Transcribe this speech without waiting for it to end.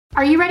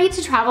Are you ready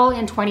to travel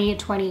in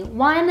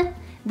 2021?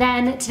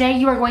 Then today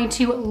you are going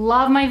to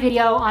love my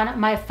video on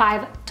my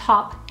 5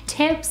 top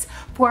tips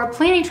for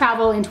planning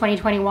travel in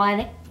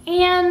 2021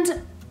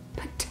 and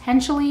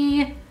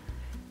potentially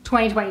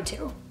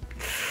 2022.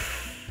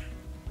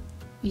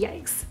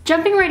 Yikes.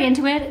 Jumping right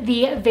into it,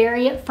 the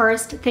very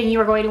first thing you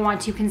are going to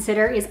want to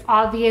consider is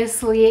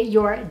obviously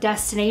your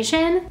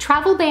destination.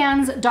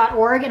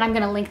 Travelbans.org, and I'm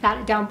gonna link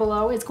that down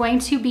below, is going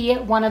to be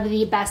one of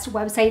the best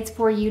websites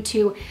for you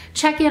to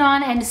check in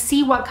on and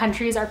see what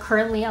countries are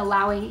currently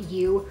allowing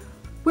you,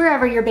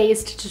 wherever you're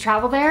based, to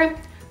travel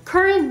there.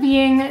 Current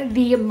being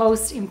the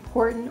most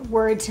important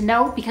word to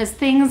note because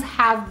things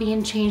have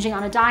been changing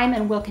on a dime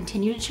and will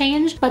continue to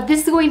change. But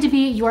this is going to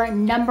be your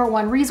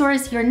 #1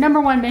 resource, your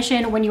 #1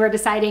 mission when you are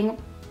deciding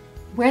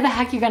where the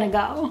heck you're gonna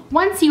go.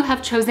 Once you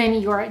have chosen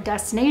your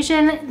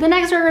destination, the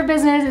next order of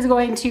business is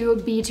going to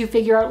be to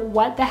figure out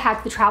what the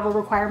heck the travel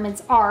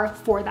requirements are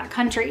for that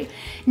country.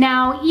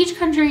 Now, each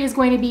country is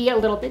going to be a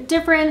little bit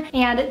different,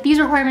 and these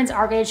requirements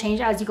are going to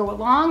change as you go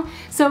along.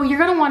 So you're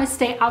gonna wanna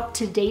stay up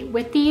to date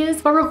with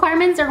these, but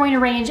requirements are going to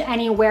range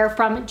anywhere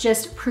from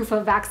just proof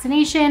of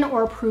vaccination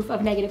or proof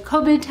of negative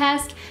COVID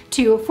test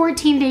to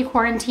 14-day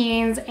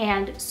quarantines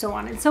and so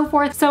on and so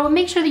forth. So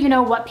make sure that you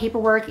know what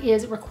paperwork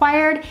is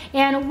required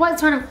and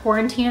what sort of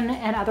quarantine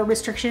and other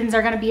restrictions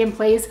are going to be in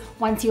place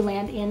once you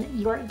land in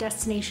your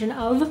destination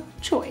of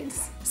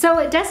choice.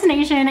 So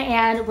destination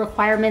and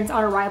requirements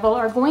on arrival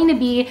are going to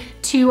be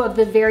 2 of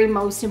the very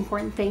most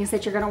important things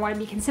that you're going to want to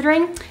be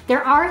considering.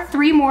 There are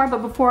 3 more,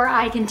 but before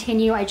I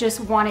continue, I just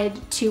wanted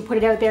to put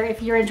it out there.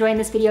 If you're enjoying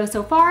this video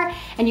so far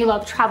and you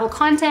love travel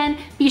content,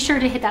 be sure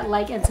to hit that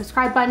like and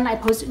subscribe button. I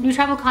post new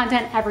travel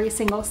content every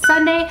single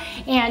Sunday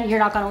and you're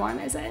not going to want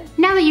to miss it.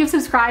 Now that you've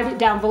subscribed,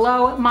 down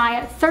below,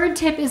 my 3rd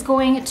tip is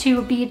going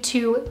to be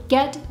to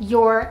get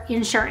your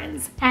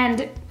insurance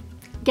and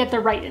get the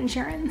right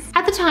insurance.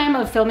 At the time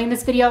of filming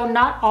this video,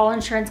 not all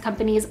insurance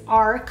companies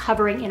are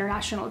covering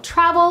international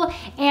travel,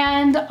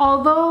 and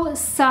although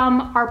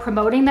some are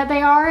promoting that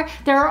they are,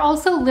 there are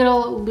also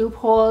little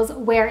loopholes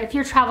where if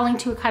you're traveling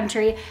to a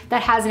country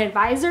that has an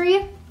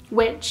advisory,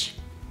 which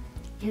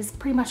is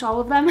pretty much all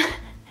of them,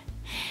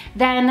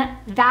 then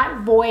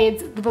that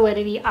voids the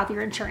validity of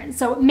your insurance.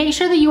 So make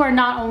sure that you are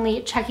not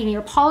only checking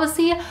your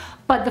policy,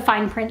 but the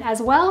fine print as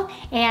well,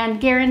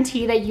 and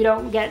guarantee that you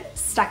don't get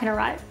stuck in a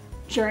rut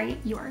during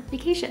your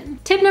vacation.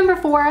 Tip number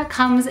 4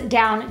 comes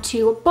down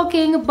to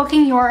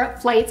booking your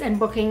flights and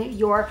booking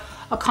your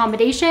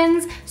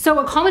accommodations. So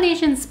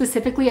accommodations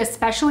specifically,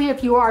 especially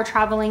if you are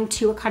traveling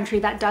to a country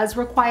that does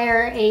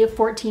require a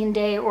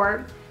 14-day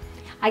or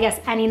I guess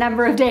any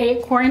number of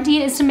day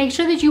quarantine, is to make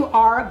sure that you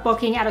are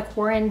booking at a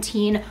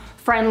quarantine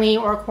friendly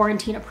or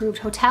quarantine approved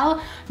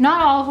hotel.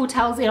 Not all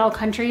hotels in all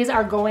countries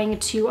are going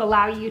to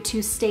allow you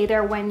to stay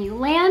there when you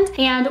land.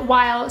 And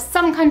while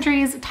some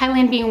countries,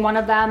 Thailand being one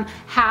of them,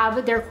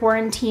 have their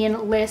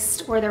quarantine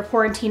list or their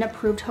quarantine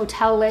approved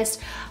hotel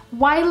list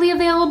widely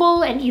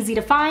available and easy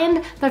to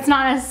find, that's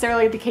not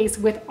necessarily the case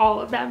with all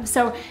of them.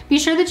 So be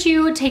sure that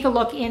you take a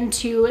look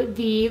into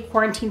the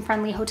quarantine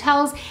friendly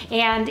hotels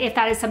and if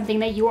that is something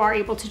that you are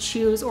able to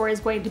choose or is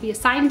going to be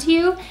assigned to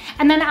you.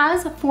 And then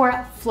as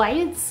for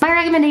flights, my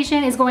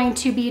recommendation is going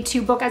to be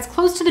to book as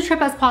close to the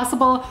trip as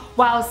possible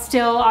while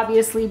still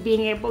obviously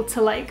being able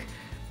to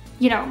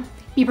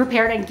be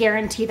prepared and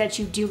guarantee that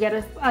you do get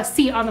a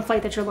seat on the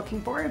flight that you're looking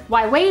for.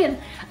 Why wait?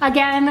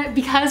 Again,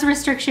 because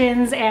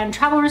restrictions and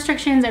travel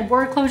restrictions and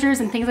border closures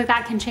and things like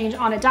that can change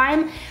on a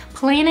dime,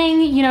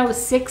 planning,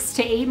 6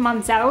 to 8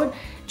 months out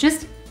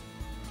just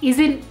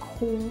isn't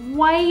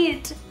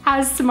quite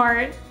as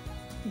smart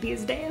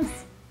these days.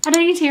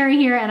 Identity Terry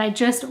here, and I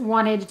just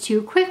wanted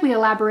to quickly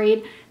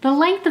elaborate. The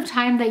length of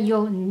time that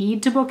you'll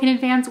need to book in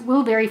advance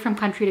will vary from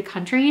country to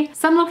country.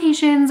 Some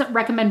locations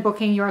recommend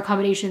booking your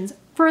accommodations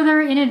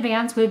further in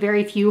advance with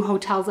very few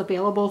hotels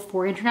available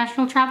for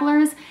international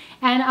travelers,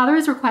 and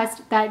others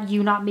request that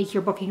you not make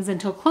your bookings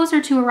until closer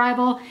to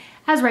arrival,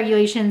 as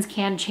regulations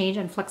can change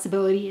and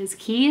flexibility is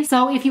key.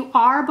 So if you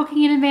are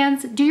booking in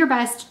advance, do your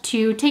best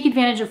to take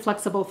advantage of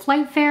flexible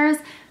flight fares,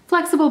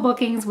 flexible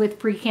bookings with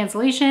free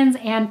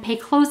cancellations, and pay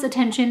close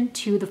attention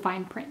to the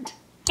fine print.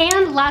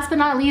 And last but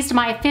not least,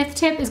 my 5th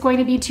tip is going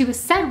to be to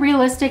set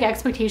realistic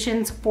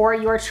expectations for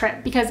your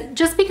trip, because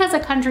just because a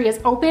country is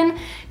open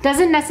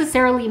doesn't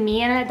necessarily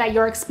mean that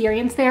your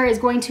experience there is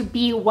going to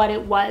be what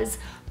it was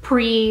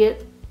pre-C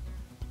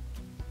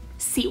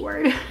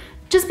word.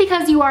 Just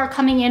because you are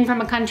coming in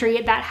from a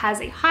country that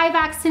has a high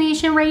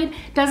vaccination rate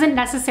doesn't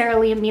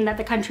necessarily mean that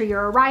the country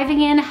you're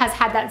arriving in has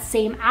had that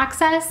same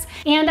access.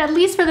 And at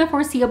least for the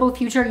foreseeable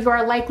future, you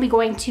are likely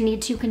going to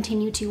need to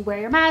continue to wear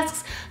your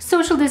masks,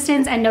 social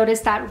distance, and notice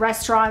that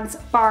restaurants,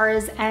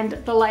 bars, and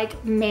the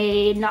like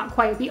may not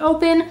quite be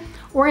open,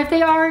 or if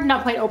they are,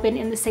 not quite open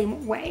in the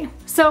same way.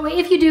 So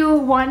if you do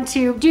want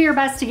to do your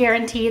best to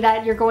guarantee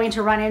that you're going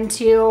to run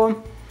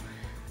into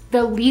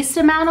the least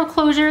amount of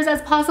closures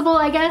as possible,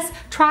 I guess.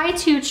 Try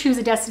to choose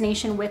a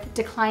destination with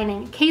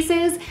declining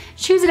cases.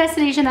 Choose a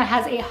destination that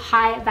has a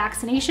high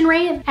vaccination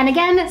rate. And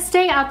again,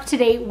 stay up to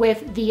date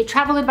with the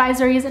travel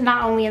advisories,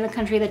 not only in the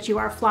country that you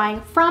are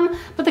flying from,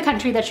 but the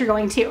country that you're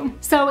going to.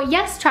 So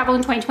yes, travel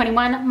in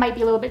 2021 might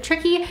be a little bit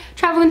tricky.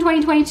 Travel in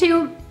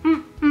 2022,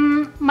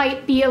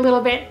 might be a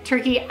little bit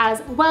tricky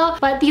as well,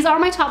 but these are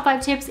my top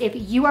 5 tips if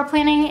you are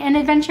planning an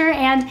adventure.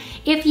 And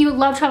if you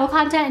love travel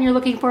content and you're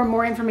looking for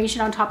more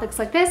information on topics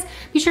like this,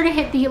 be sure to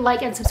hit the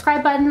like and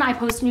subscribe button. I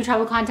post new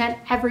travel content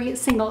every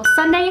single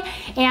Sunday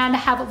and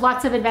have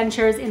lots of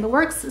adventures in the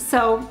works.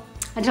 So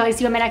until I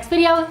see you in my next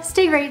video,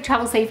 stay great,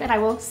 travel safe, and I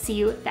will see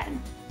you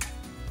then.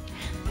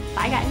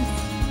 Bye guys.